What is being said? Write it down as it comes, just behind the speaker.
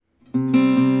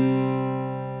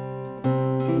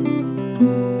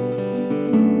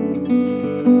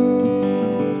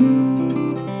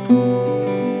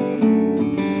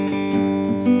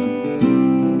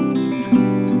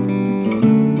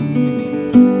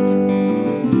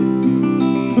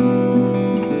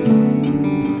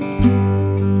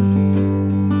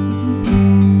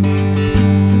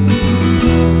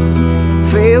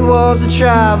Faith was a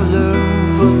traveler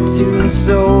put to a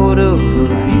sort of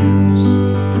abuse,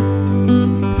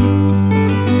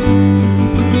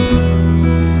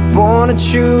 born a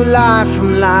true light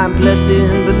from light, blessed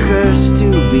but cursed to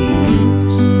be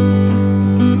used.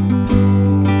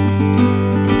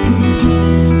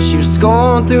 She was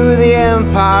scorned through the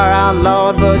empire,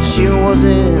 outlawed, but she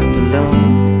wasn't alone.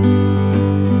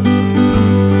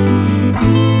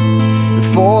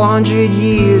 400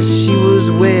 years she was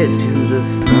wed to the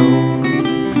throne.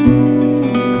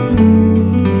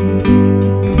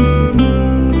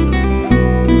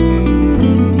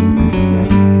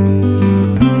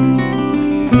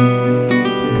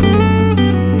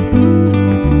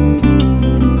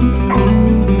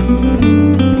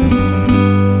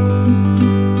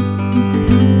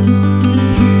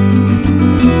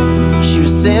 She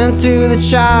was sent to the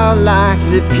childlike,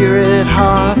 the pure at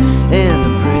heart and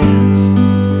the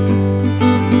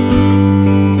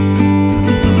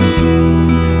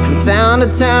town to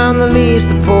town, the least,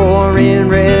 the poor, in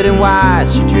red and white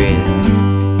she dressed.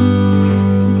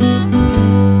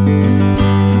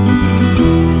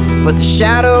 But the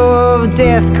shadow of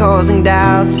death causing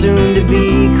doubt soon to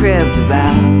be crept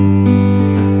about,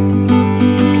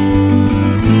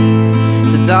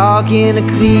 to darken a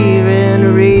clear and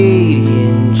a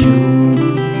radiant jewel.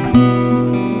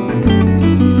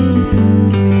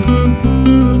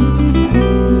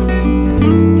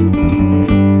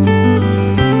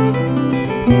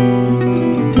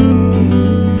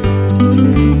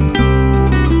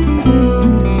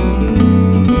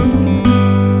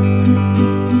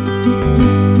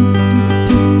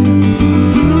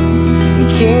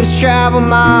 Kings travel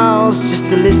miles just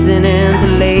to listen and to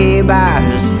lay by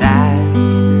her side,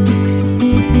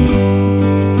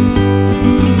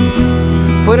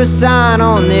 put a sign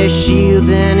on their shields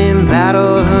and in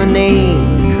battle her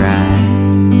name cried.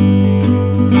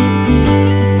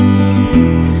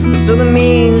 And so the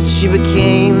means she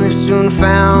became, they soon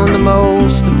found the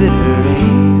most bitter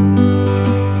aim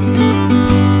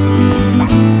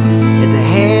at the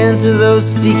hands of those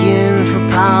seeking for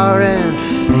power and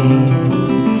fame.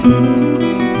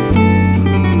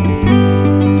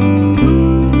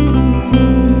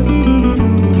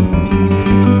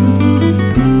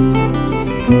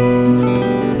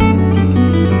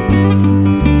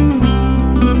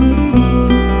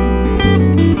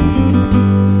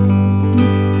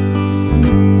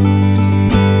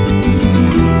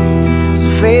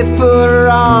 Faith put her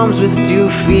arms with due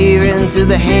fear into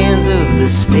the hands of the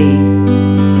state.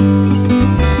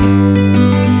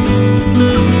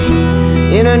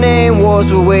 In her name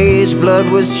wars were waged, blood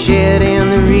was shed,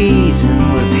 and the reason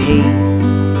was hate.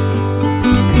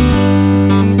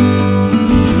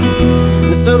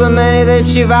 And so the many that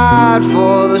she vowed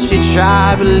for, though she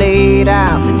tried but laid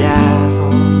out to die for,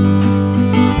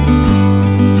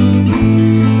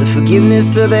 the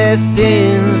forgiveness of their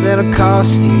sins that'll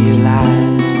cost you your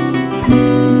life.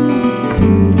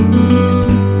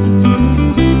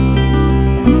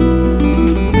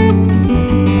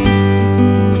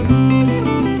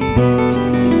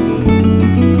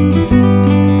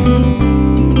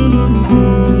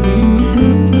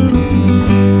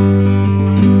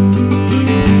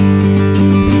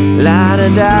 La da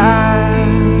da,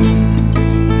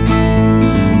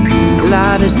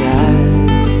 la da da,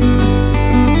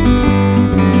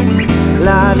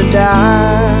 la da da,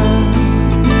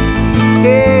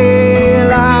 hey,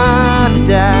 la da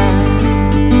da,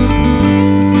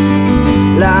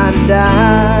 la da da,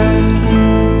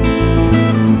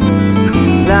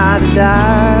 la da da.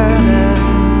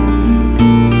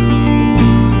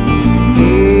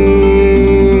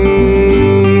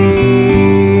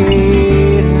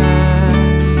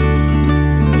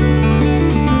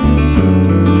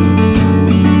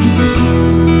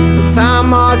 Time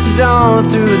marches on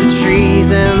through the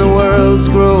trees and the world's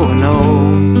growing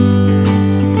old.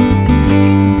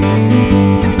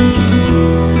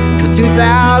 For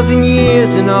 2,000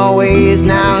 years and always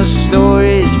now a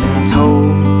story's been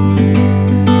told.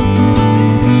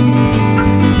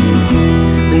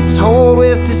 Been told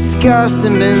with disgust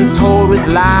and been told with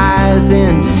lies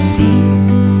and deceit.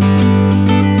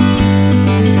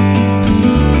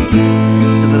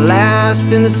 To the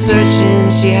last in the searching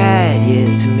she had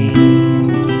yet to meet.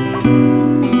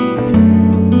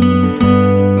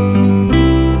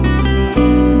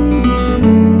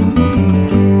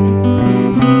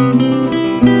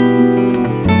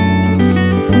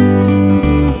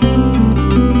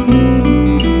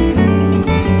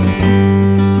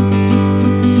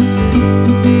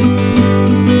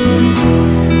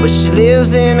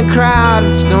 lives in a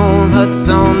crowded stone huts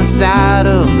on the side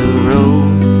of the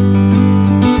road.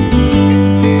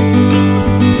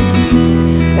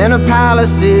 And her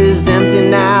palace is empty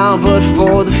now, but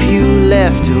for the few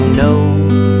left who know.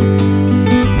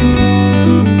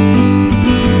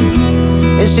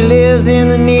 And she lives in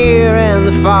the near and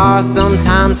the far,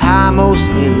 sometimes high,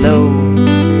 mostly low.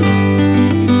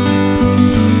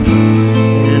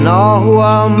 And all who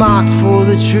are mocked for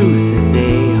the truth that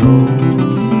they hold.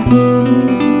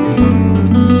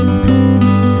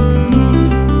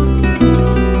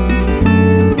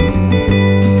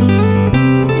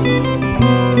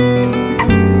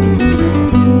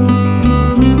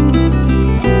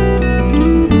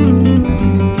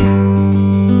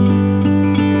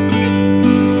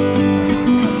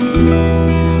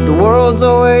 The world's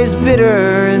always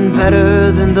bitter and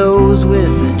better than those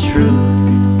with the truth.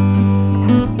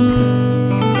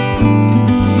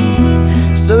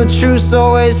 So the truth's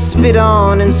always spit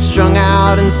on and strung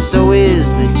out, and so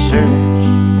is the church.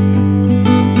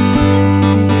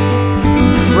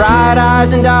 Bright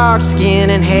eyes and dark skin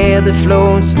and hair that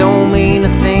floats don't mean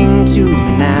a thing to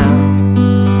me now.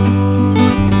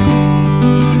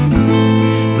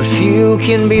 But few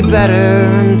can be better,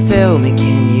 and tell me,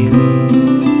 can you?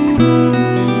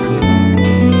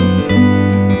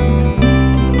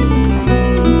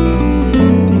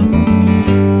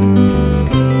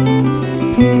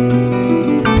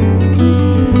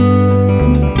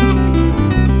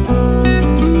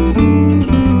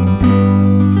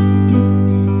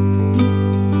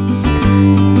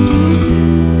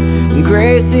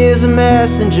 Grace is a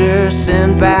messenger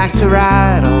sent back to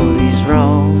right all these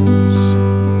wrongs,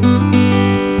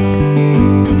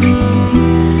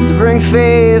 to bring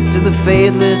faith to the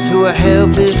faithless who are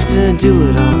helpless to do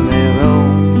it on their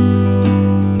own.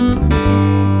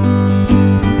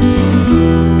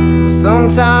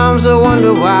 Sometimes I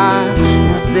wonder why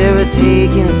it's ever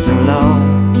taken so long.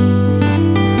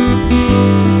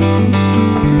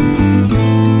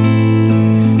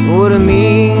 What it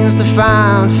means to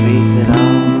find faith at all.